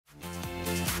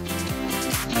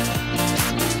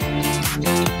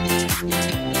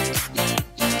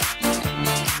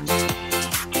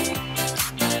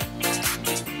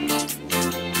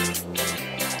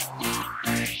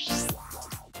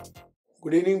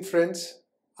Good evening, friends.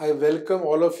 I welcome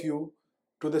all of you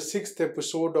to the sixth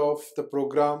episode of the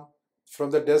program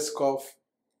from the desk of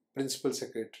Principal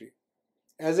Secretary.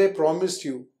 As I promised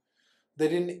you,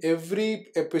 that in every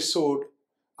episode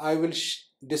I will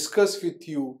discuss with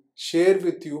you, share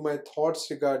with you my thoughts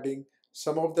regarding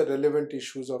some of the relevant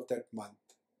issues of that month.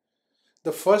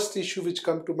 The first issue which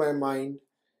comes to my mind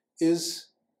is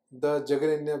the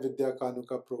Jagananya Vidya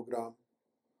Kanuka program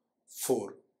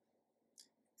 4.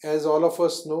 As all of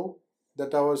us know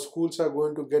that our schools are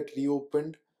going to get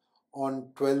reopened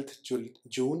on 12th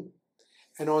June,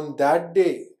 and on that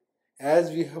day,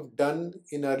 as we have done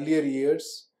in earlier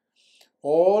years,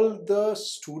 all the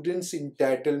students'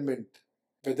 entitlement,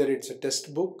 whether it's a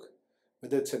textbook,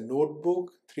 whether it's a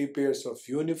notebook, 3 pairs of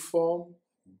uniform,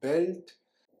 belt,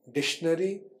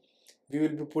 dictionary, we will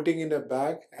be putting in a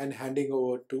bag and handing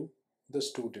over to the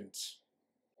students.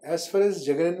 As far as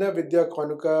Jagananya Vidya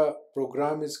Kanuka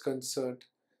program is concerned,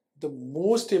 the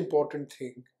most important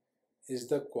thing is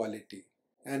the quality.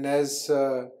 And as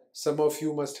some of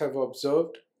you must have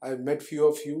observed, I've met few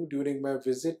of you during my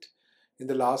visit in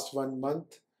the last 1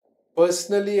 month.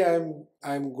 Personally, I'm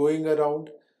going around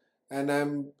and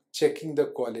I'm checking the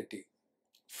quality.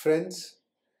 Friends,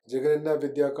 Jagananya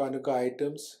Vidya Kanuka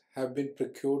items have been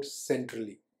procured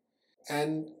centrally.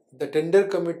 And the tender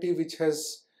committee which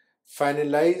has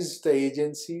finalized the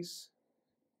agencies,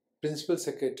 Principal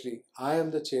Secretary, I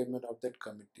am the chairman of that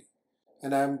committee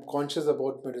and I am conscious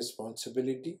about my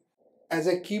responsibility. As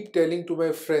I keep telling to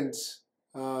my friends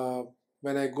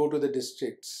when I go to the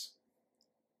districts,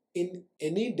 in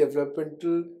any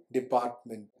developmental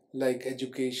department like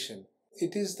education,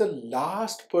 it is the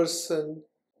last person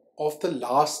of the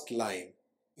last line.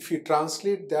 If you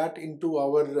translate that into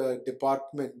our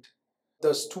department,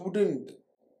 the student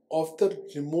of the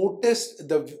remotest,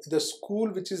 the school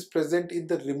which is present in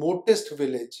the remotest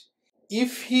village,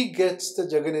 if he gets the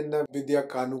Jagananya Vidya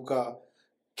Kanuka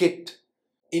kit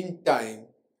in time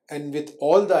and with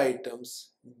all the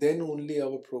items, then only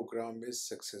our program is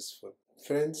successful.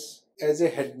 Friends, as a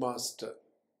headmaster,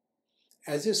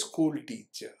 as a school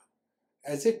teacher,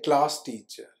 as a class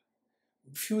teacher,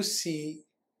 if you see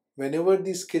whenever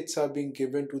these kits are being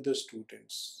given to the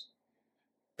students,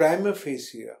 prima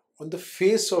facie, on the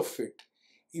face of it,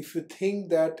 if you think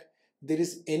that there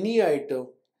is any item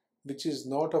which is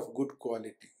not of good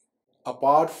quality,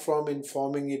 apart from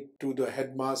informing it to the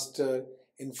headmaster,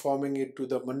 informing it to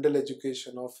the Mandal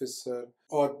Education Officer,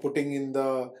 or putting in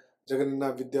the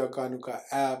Jagananya Vidya Kanuka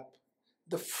app,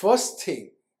 the first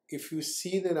thing, if you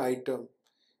see an item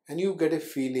and you get a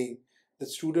feeling the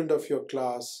student of your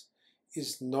class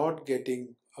is not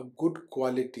getting a good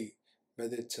quality,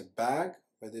 whether it's a bag,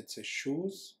 whether it's a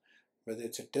shoes, whether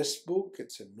it's a textbook,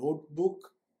 it's a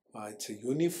notebook, it's a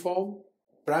uniform,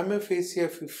 prima facie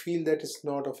if you feel that it's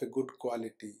not of a good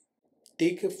quality,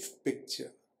 take a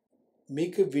picture,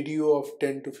 make a video of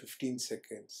 10 to 15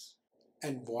 seconds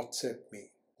and WhatsApp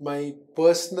me. My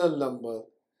personal number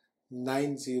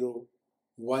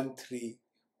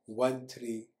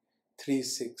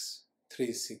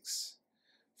 9013133636.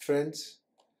 Friends,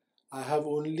 I have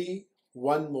only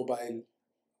one mobile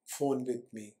phone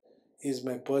with me. Is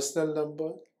my personal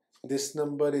number. This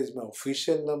number is my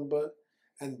official number,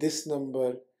 and this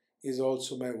number is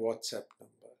also my WhatsApp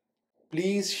number.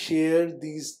 Please share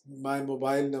my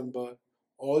mobile number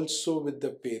also with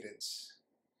the parents.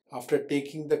 After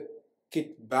taking the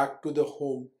kit back to the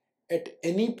home at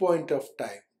any point of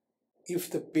time, if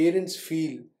the parents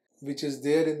feel which is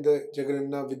there in the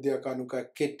Jagananya Vidya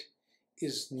Kanuka kit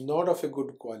is not of a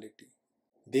good quality,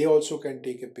 they also can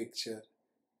take a picture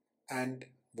and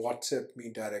WhatsApp me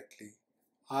directly.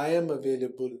 I am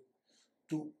available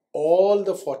to all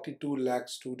the 42 lakh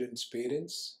students'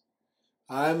 parents.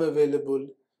 I am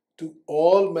available to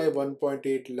all my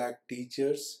 1.8 lakh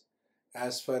teachers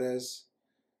as far as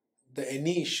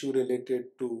any issue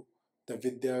related to the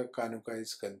Vidya Kanuka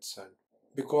is concerned.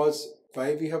 Because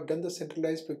why we have done the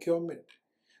centralized procurement?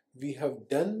 We have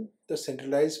done the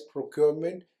centralized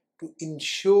procurement to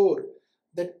ensure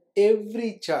that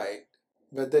every child,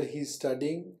 whether he is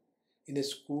studying in a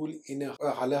school in a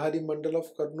Halahari Mandal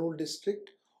of Kurnool district,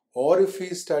 or if he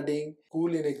is studying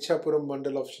school in Ichapuram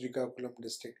Mandal of Srikakulam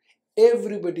district,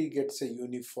 everybody gets a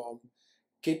uniform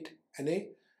kit and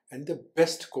the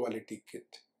best quality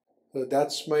kit. So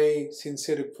that's my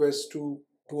sincere request to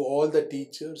all the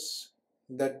teachers,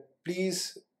 that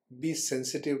please be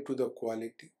sensitive to the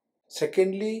quality.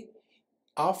 Secondly,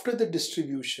 after the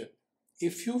distribution,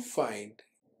 if you find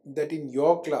that in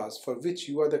your class for which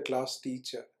you are the class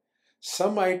teacher,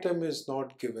 some item is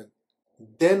not given,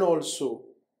 then also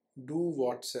do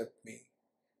WhatsApp me.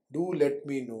 Do let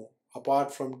me know.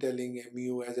 apart from telling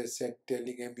MU, as I said,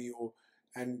 telling MU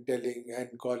and telling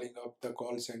and calling up the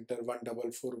call center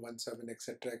 14417,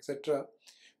 etc., etc.,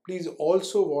 please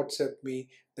also WhatsApp me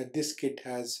that this kit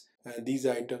has these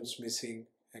items missing,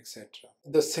 etc.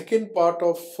 The second part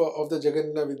of the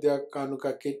Jagannath Vidya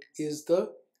Kanuka kit is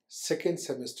the second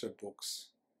semester books.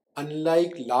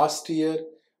 Unlike last year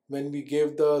when we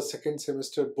gave the second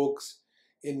semester books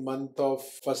in month of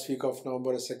first week of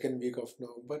November or second week of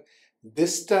November,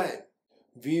 this time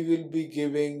we will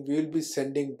be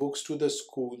sending books to the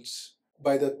schools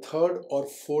by the third or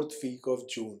fourth week of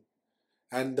June,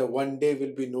 and the one day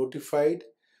will be notified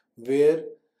where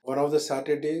one of the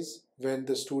Saturdays when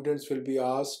the students will be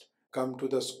asked come to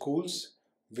the schools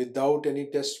without any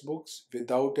test books,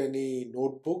 without any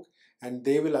notebook, and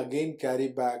they will again carry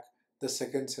back the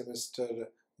second semester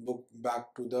book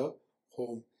back to the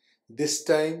home. This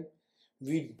time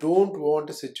we don't want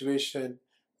a situation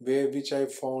where which I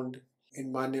found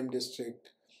in Manyam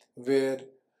district, where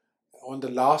on the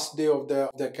last day of the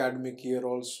academic year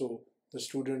also the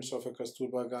students of a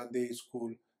Kasturba Gandhi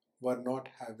school were not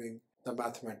having the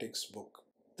mathematics book.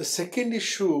 The second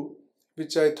issue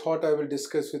which I thought I will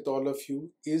discuss with all of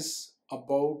you is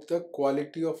about the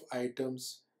quality of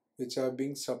items which are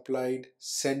being supplied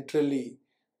centrally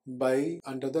by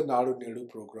under the Nadu Nedu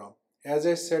program. As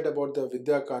I said about the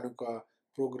Vidya Kanuka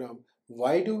program,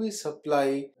 why do we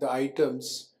supply the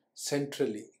items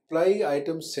centrally? Supply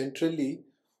items centrally,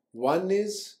 one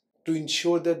is to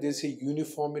ensure that there is a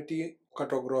uniformity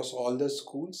cut across all the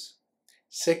schools.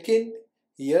 Second,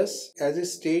 yes, as a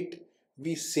state,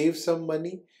 we save some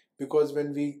money because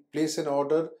when we place an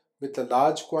order with a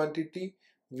large quantity,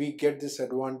 we get this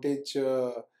advantage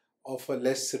of a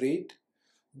less rate.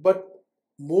 But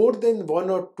more than one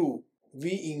or two,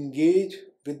 we engage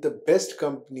with the best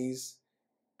companies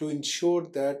to ensure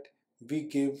that we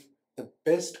give the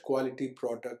best quality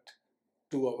product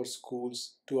to our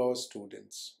schools, to our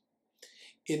students.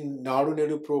 In Nadu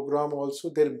Nedu program also,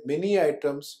 there are many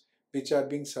items which are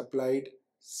being supplied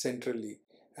centrally.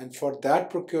 And for that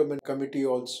procurement committee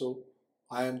also,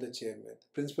 I am the chairman.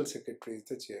 Principal Secretary is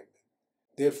the chairman.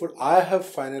 Therefore, I have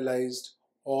finalized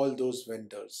all those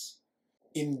vendors.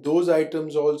 In those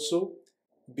items also,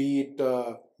 be it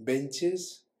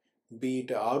benches, be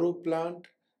it a RO plant,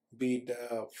 be it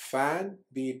a fan,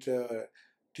 be it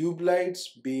tube lights,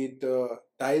 be it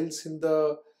tiles in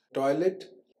the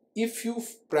toilet. If you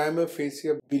prima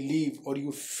facie believe or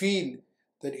you feel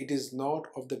that it is not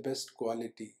of the best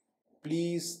quality,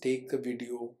 please take the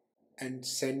video and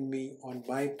send me on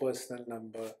my personal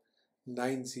number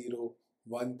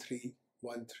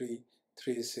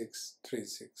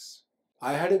 9013133636.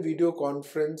 I had a video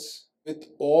conference with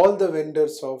all the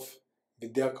vendors of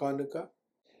Vidya Kanuka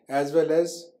as well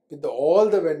as with all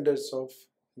the vendors of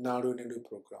Nadu Nedu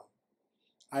program.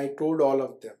 I told all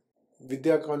of them,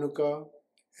 Vidya Kanuka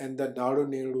and the Nadu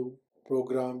Nedu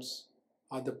programs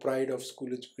are the pride of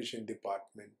school education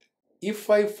department. If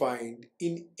I find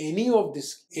in any of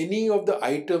the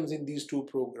items in these two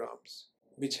programs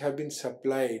which have been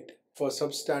supplied for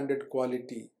substandard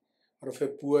quality or of a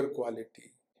poor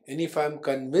quality, and if I am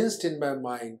convinced in my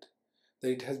mind that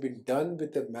it has been done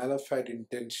with a malified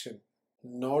intention,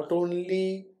 not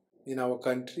only in our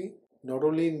country, not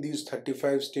only in these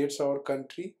 35 states of our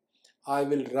country, I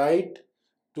will write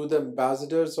to the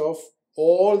ambassadors of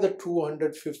all the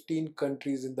 215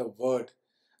 countries in the world,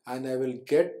 and I will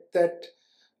get that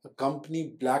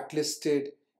company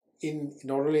blacklisted in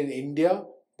not only in India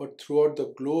but throughout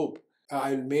the globe.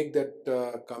 I will make that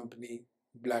company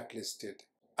blacklisted.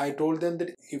 I told them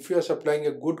that if you are supplying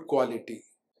a good quality,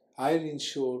 I'll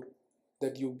ensure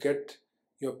that you get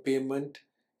your payment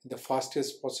in the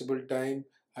fastest possible time.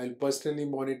 I'll personally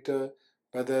monitor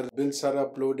whether bills are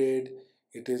uploaded,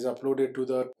 it is uploaded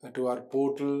to our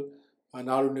portal,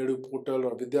 Nadu Nedu portal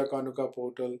or Vidya Kanuka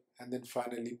portal, and then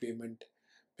finally payment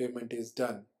is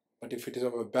done. But if it is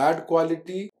of a bad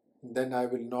quality, then I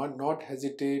will not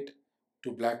hesitate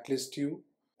to blacklist you.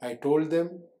 I told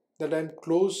them that I'm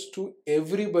close to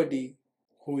everybody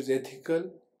who is ethical,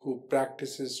 who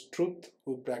practices truth,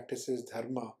 who practices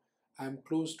dharma. I'm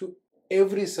close to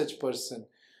every such person,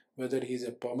 whether he's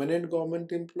a permanent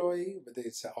government employee, whether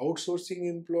it's an outsourcing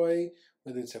employee,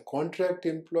 whether it's a contract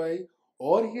employee,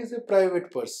 or he is a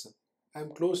private person.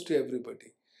 I'm close to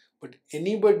everybody. But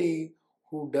anybody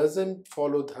who doesn't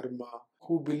follow dharma,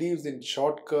 who believes in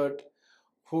shortcut,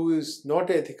 who is not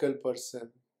an ethical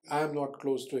person, I am not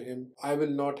close to him. I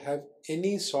will not have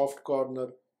any soft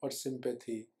corner or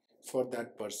sympathy for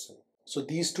that person. So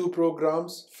these two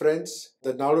programs, friends,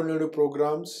 the Nadu Nedu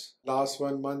programs, last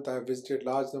 1 month I have visited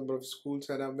large number of schools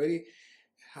and I'm very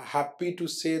happy to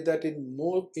say that in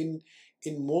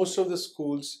most of the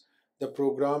schools, the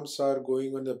programs are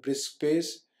going on a brisk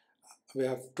pace. We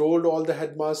have told all the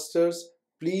headmasters,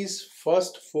 please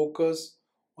first focus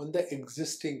on the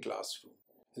existing classroom.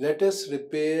 Let us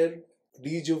repair,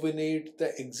 rejuvenate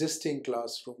the existing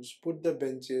classrooms, put the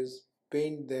benches,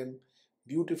 paint them,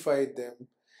 beautify them,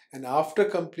 and after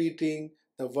completing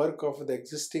the work of the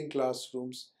existing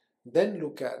classrooms, then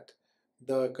look at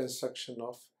the construction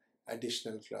of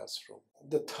additional classroom.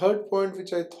 The third point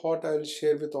which I thought I will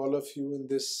share with all of you in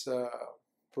this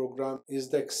program is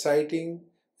the exciting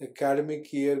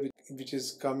academic year which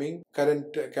is coming,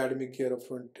 current academic year of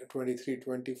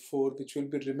 23-24, which will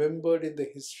be remembered in the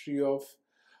history of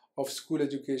school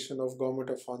education of Government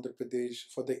of Andhra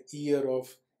Pradesh for the year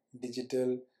of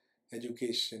digital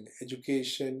education,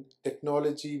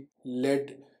 technology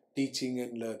led teaching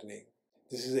and learning.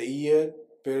 This is a year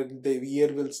where the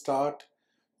year will start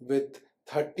with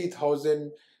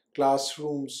 30,000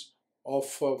 classrooms of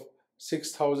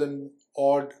 6,000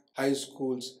 odd high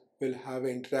schools will have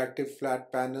interactive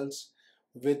flat panels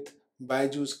with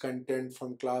Byju's content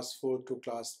from class 4 to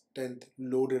class 10th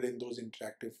loaded in those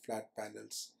interactive flat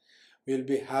panels. We'll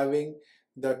be having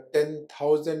the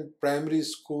 10,000 primary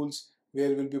schools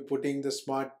where we'll be putting the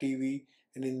smart TV,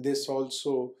 and in this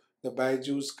also the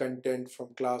Byju's content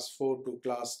from class 4 to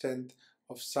class 10th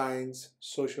of science,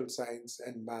 social science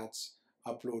and maths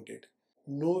uploaded.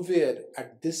 Nowhere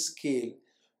at this scale,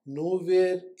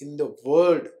 nowhere in the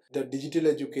world the digital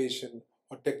education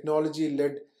or technology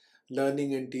led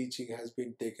learning and teaching has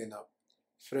been taken up.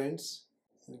 Friends,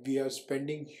 we are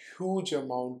spending huge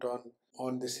amount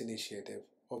on this initiative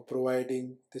of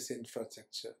providing this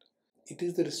infrastructure. It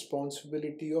is the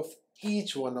responsibility of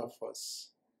each one of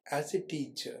us as a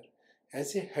teacher,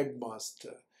 as a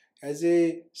headmaster, as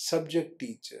a subject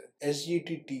teacher,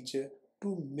 SGT teacher,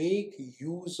 to make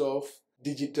use of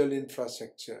digital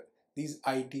infrastructure, these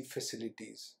IT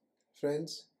facilities.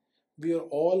 Friends, we are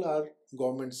all our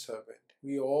government servant.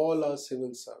 We all are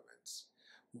civil servants.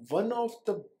 One of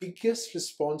the biggest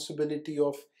responsibility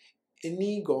of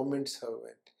any government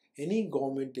servant, any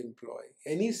government employee,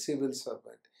 any civil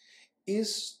servant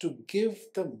is to give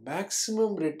the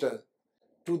maximum return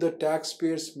to the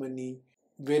taxpayers' money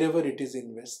wherever it is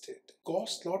invested. It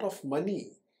costs a lot of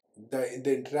money. The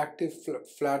interactive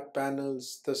flat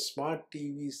panels, the smart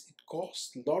TVs, it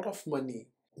costs a lot of money.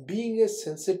 Being a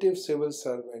sensitive civil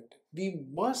servant, we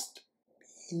must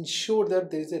ensure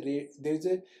that there is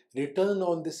a return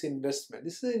on this investment.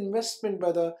 This is an investment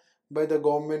by the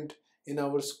government in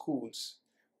our schools.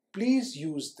 Please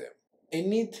use them.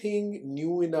 Anything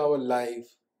new in our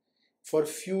life, for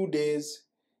few days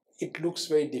it looks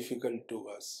very difficult to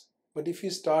us, but if we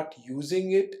start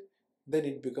using it, then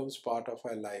it becomes part of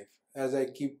our life. As I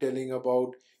keep telling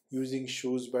about using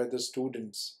shoes by the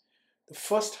students, the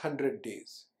first 100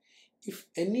 days, if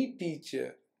any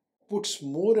teacher puts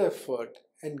more effort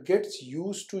and gets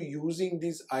used to using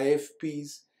these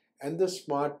IFPs and the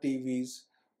smart TVs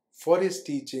for his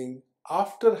teaching,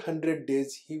 after 100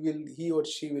 days he or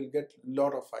she will get a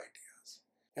lot of ideas.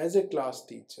 As a class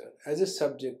teacher, as a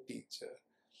subject teacher,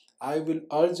 I will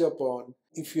urge upon,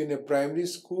 if you're in a primary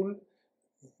school,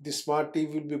 the smart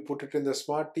TV will be put it in the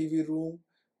smart TV room.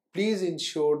 Please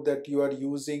ensure that you are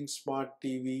using smart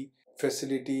TV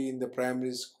facility in the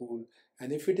primary school.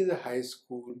 And if it is a high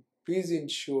school, please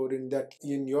ensure that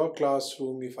in your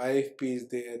classroom, if IFP is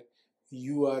there,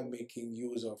 you are making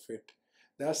use of it.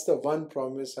 That's the one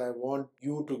promise I want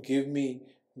you to give me,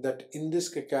 that in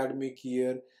this academic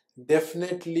year,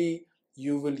 definitely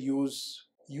you will use.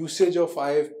 Usage of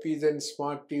IFPs and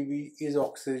smart TV is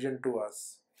oxygen to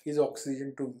us, is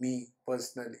oxygen to me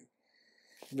personally.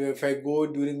 If I go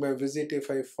during my visit,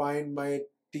 if I find my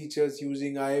teachers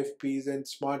using IFPs and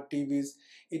smart TVs,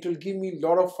 it will give me a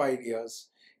lot of ideas.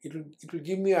 It will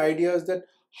give me ideas that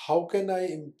how can I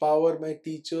empower my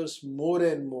teachers more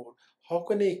and more? How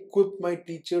can I equip my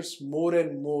teachers more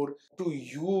and more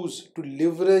to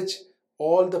leverage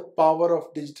all the power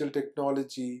of digital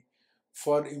technology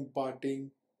for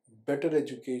imparting better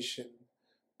education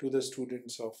to the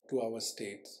students to our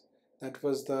states. That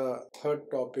was the third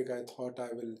topic I thought I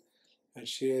will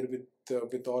share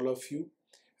with all of you.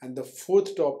 And the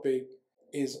fourth topic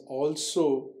is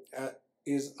also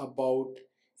is about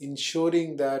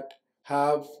ensuring that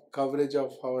have coverage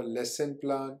of our lesson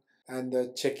plan and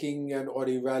the checking and or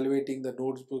evaluating the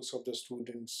notebooks of the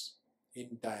students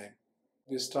in time.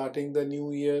 We're starting the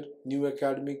new year, new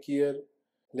academic year.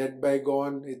 Let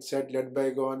bygone, it said let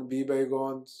bygone, be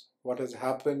bygones. What has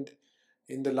happened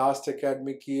in the last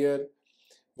academic year,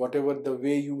 whatever the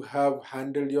way you have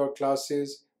handled your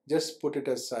classes, just put it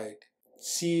aside.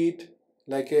 see it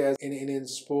like as in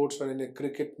sports or in a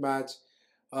cricket match,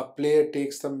 a player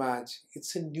takes the match.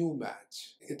 It's a new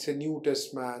match. It's a new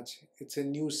test match. It's a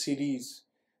new series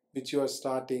which you are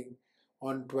starting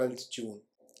on 12th June.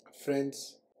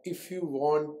 Friends, if you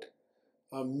want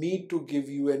me to give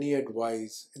you any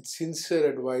advice, it's sincere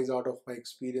advice out of my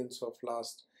experience of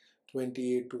last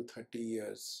 28 to 30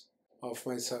 years of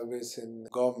my service in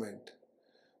government,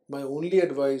 my only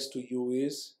advice to you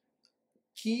is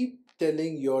keep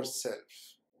telling yourself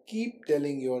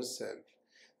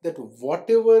that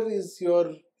whatever is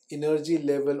your energy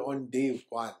level on day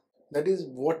 1, that is,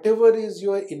 whatever is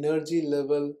your energy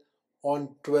level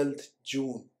on 12th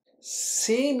June,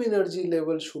 same energy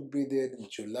level should be there in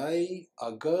July,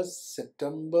 August,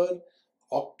 September,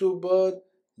 October,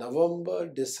 November,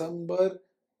 December,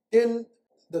 till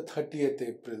the 30th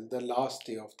April, the last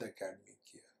day of the academic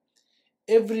year.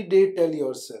 Every day tell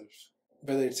yourself,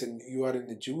 whether you are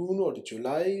in June or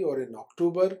July or in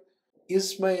October,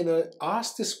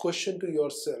 ask this question to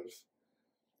yourself: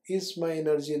 is my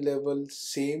energy level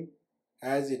same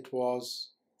as it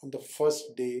was on the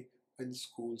first day when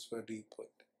schools were reopened?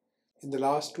 In the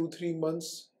last 2-3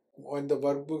 months, on the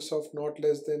workbooks of not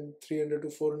less than 300 to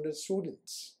 400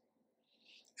 students.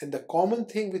 And the common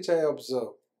thing which I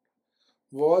observed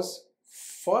was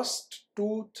first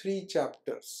 2-3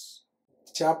 chapters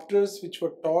which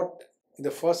were taught in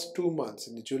the first 2 months,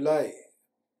 in July,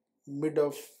 mid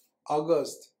of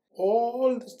August,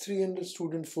 all the 300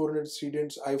 students, 400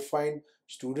 students, I find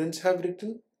students have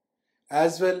written,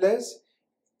 as well as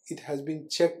it has been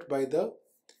checked by the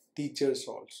teachers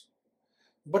also.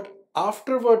 But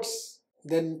afterwards,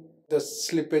 then the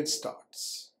slippage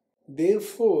starts.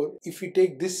 Therefore, if we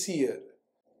take this year,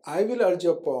 I will urge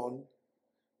upon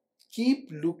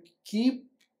keep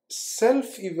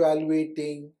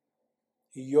self-evaluating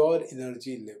your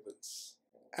energy levels.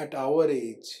 At our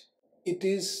age, it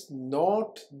is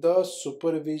not the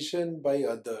supervision by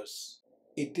others,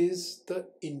 it is the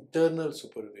internal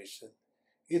supervision.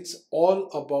 It's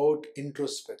all about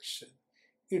introspection.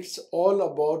 It's all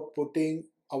about putting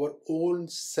our own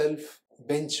self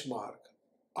benchmark,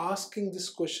 asking this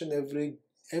question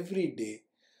every day,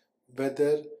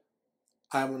 whether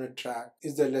I'm on a track,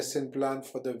 is the lesson plan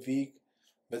for the week,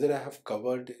 whether I have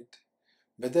covered it,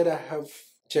 whether I have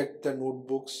checked the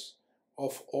notebooks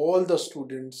of all the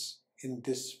students in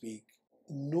this week.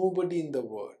 Nobody in the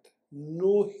world,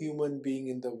 no human being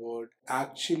in the world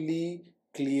actually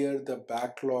clear the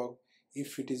backlog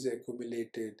if it is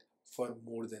accumulated for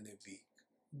more than a week.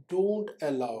 Don't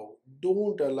allow,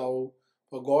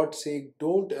 for God's sake,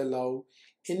 don't allow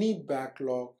any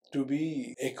backlog to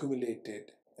be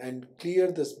accumulated, and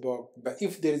clear this backlog.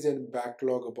 If there is a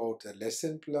backlog about the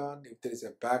lesson plan, if there is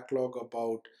a backlog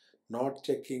about not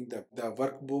checking the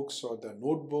workbooks or the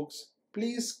notebooks,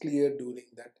 please clear during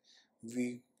that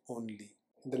week only.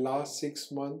 In the last 6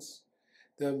 months,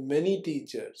 there are many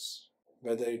teachers,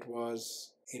 whether it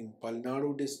was in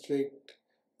Palnadu district,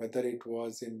 whether it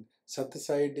was in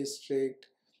Satyasai district,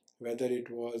 whether it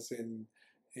was in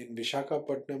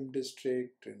Vishakhapatnam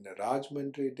district, in the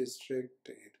Rajahmundry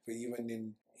district, even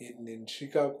in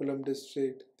Srikakulam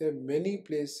district. There are many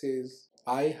places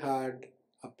I had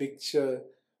a picture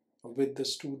with the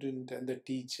student and the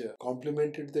teacher.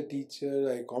 Complimented the teacher,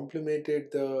 I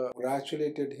congratulated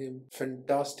him.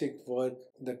 Fantastic work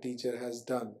the teacher has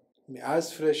done.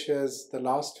 As fresh as the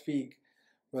last week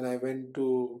when I went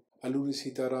to Alluri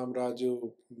Sitaram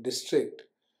Raju district,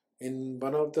 in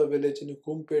one of the village in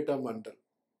Kumpeta Mandal.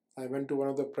 I went to one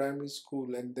of the primary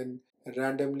school and then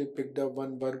randomly picked up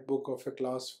one workbook of a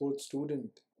class 4th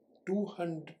student.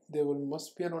 200, there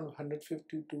must be around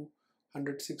 150 to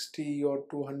 160 or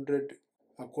 200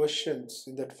 questions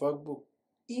in that workbook.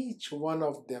 Each one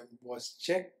of them was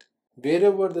checked.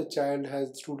 Wherever the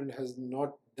student has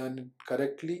not done it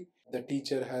correctly, the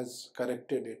teacher has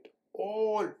corrected it.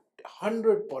 All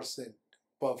 100%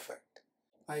 perfect.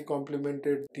 I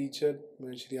complimented teacher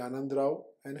Shri Anand Rao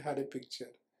and had a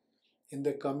picture. In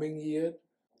the coming year,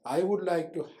 I would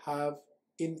like to have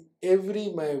in every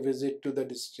my visit to the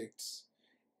districts,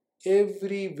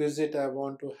 every visit I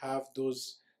want to have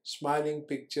those smiling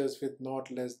pictures with not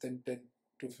less than 10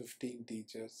 to 15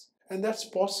 teachers. And that's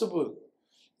possible.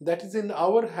 That is in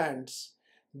our hands.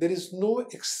 There is no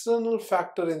external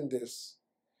factor in this.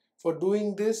 For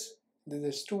doing this, there is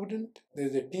a student, there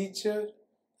is a teacher,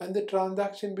 and the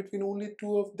transaction between only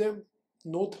two of them.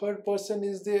 No third person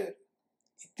is there.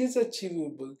 It is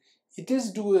achievable. It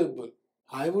is doable.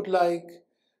 I would like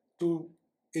to,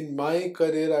 in my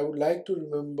career, I would like to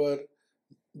remember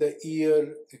the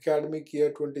academic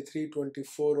year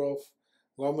 23-24 of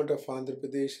Government of Andhra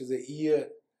Pradesh is a year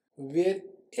where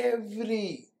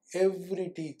every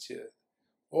teacher,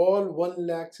 all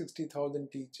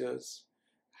 1,60,000 teachers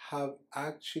have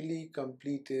actually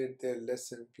completed their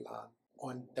lesson plan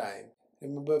on time.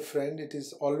 Remember, friend, it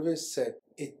is always said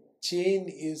a chain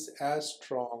is as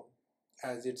strong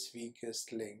as its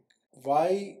weakest link.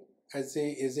 Why, as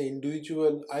an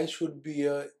individual, I should be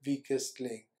a weakest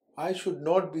link? I should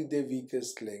not be the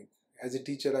weakest link. As a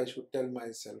teacher, I should tell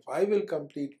myself, I will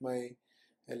complete my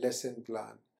lesson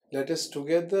plan. Let us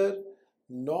together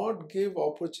not give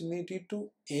opportunity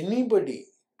to anybody,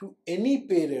 to any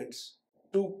parents,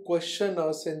 to question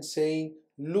us and saying,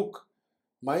 look,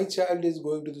 my child is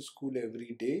going to the school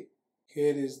every day.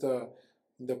 Here is the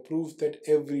proof that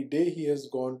every day he has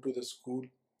gone to the school.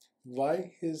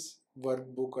 Why his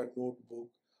workbook or notebook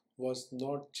was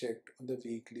not checked on the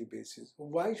weekly basis?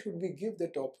 Why should we give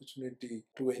that opportunity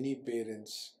to any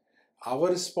parents? Our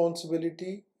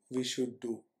responsibility we should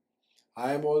do.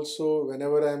 I am also,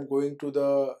 whenever I am going to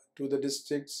the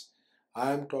districts,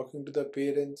 I am talking to the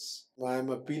parents. I am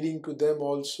appealing to them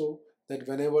also that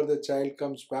whenever the child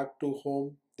comes back to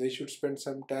home, they should spend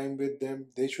some time with them.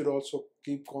 They should also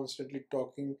keep constantly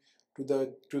talking to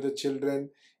the children.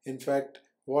 In fact,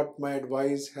 what my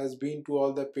advice has been to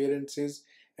all the parents is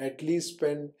at least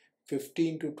spend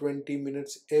 15 to 20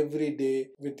 minutes every day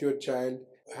with your child.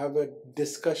 Have a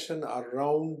discussion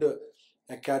around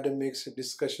academics,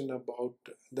 discussion about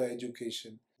the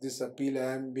education. This appeal,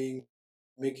 I am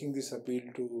making this appeal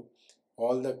to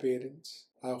all the parents.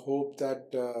 I hope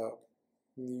that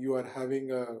you are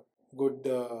having a good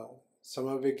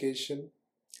summer vacation.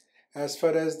 As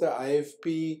far as the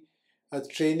IFP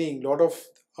training, lot of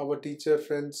our teacher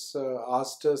friends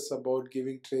asked us about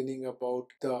giving training about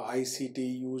the ICT,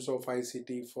 use of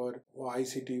ICT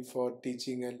for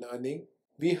teaching and learning.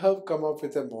 We have come up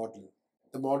with a model.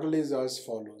 The model is as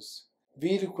follows.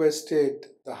 We requested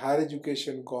the Higher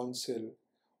Education Council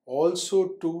also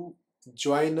to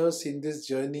join us in this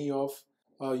journey of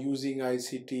using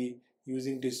ICT,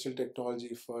 using digital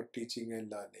technology for teaching and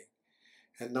learning.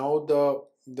 And now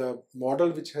the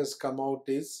model which has come out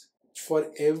is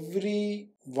for every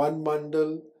one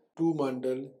mandal, two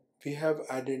mandal, we have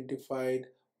identified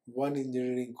one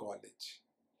engineering college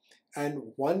and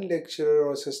one lecturer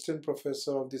or assistant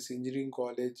professor of this engineering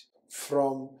college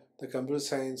from the computer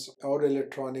science or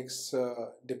electronics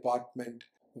department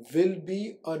will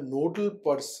be a nodal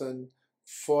person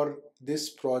for this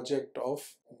project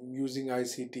of using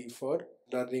ICT for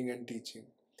learning and teaching.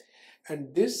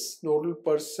 And this nodal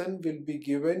person will be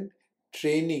given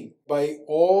training by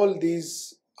all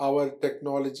these our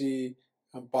technology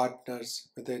partners,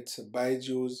 whether it's a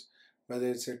Byju's, whether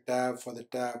it's a tab for the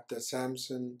tab, the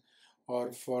Samsung,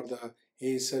 or for the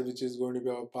Acer, which is going to be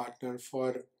our partner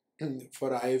for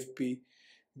IFP.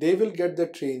 They will get the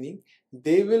training.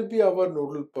 They will be our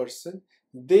nodal person.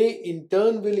 They in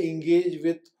turn will engage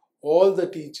with all the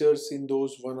teachers in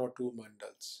those one or two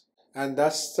mandals. And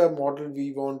that's the model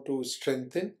we want to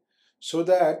strengthen, so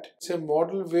that it's a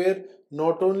model where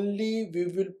not only we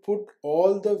will put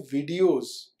all the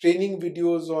videos, training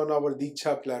videos on our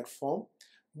Diksha platform,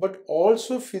 but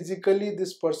also physically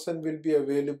this person will be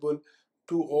available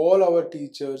to all our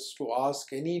teachers to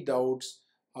ask any doubts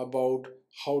about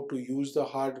how to use the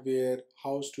hardware,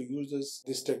 how to use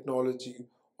this technology,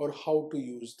 or how to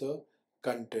use the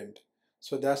content.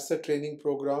 So that's the training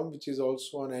program which is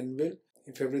also on Anvil.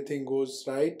 If everything goes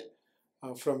right,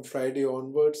 from Friday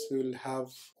onwards, we will have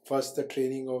first the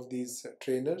training of these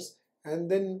trainers, and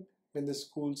then when the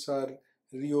schools are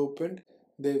reopened,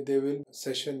 they will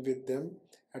session with them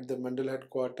at the Mandal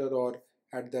headquarter or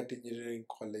at that engineering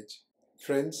college.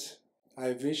 Friends,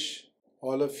 I wish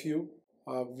all of you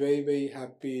a very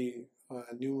happy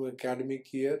new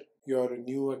academic year. Your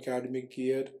new academic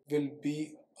year will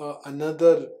be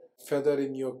another feather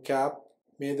in your cap.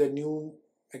 May the new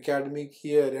academic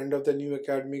year, end of the new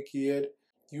academic year,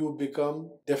 you become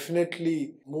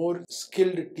definitely more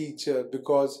skilled teacher,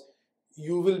 because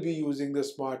you will be using the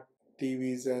smart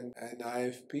TVs and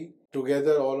IFP.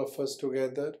 Together, all of us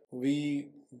together, we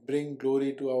bring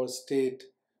glory to our state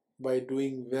by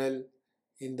doing well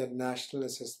in the National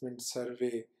Assessment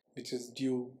Survey, which is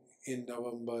due in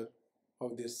November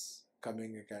of this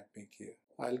coming academic year.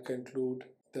 I'll conclude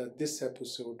this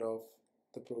episode of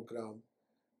the program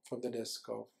from the desk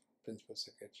of Principal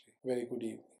Secretary. Very good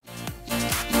evening.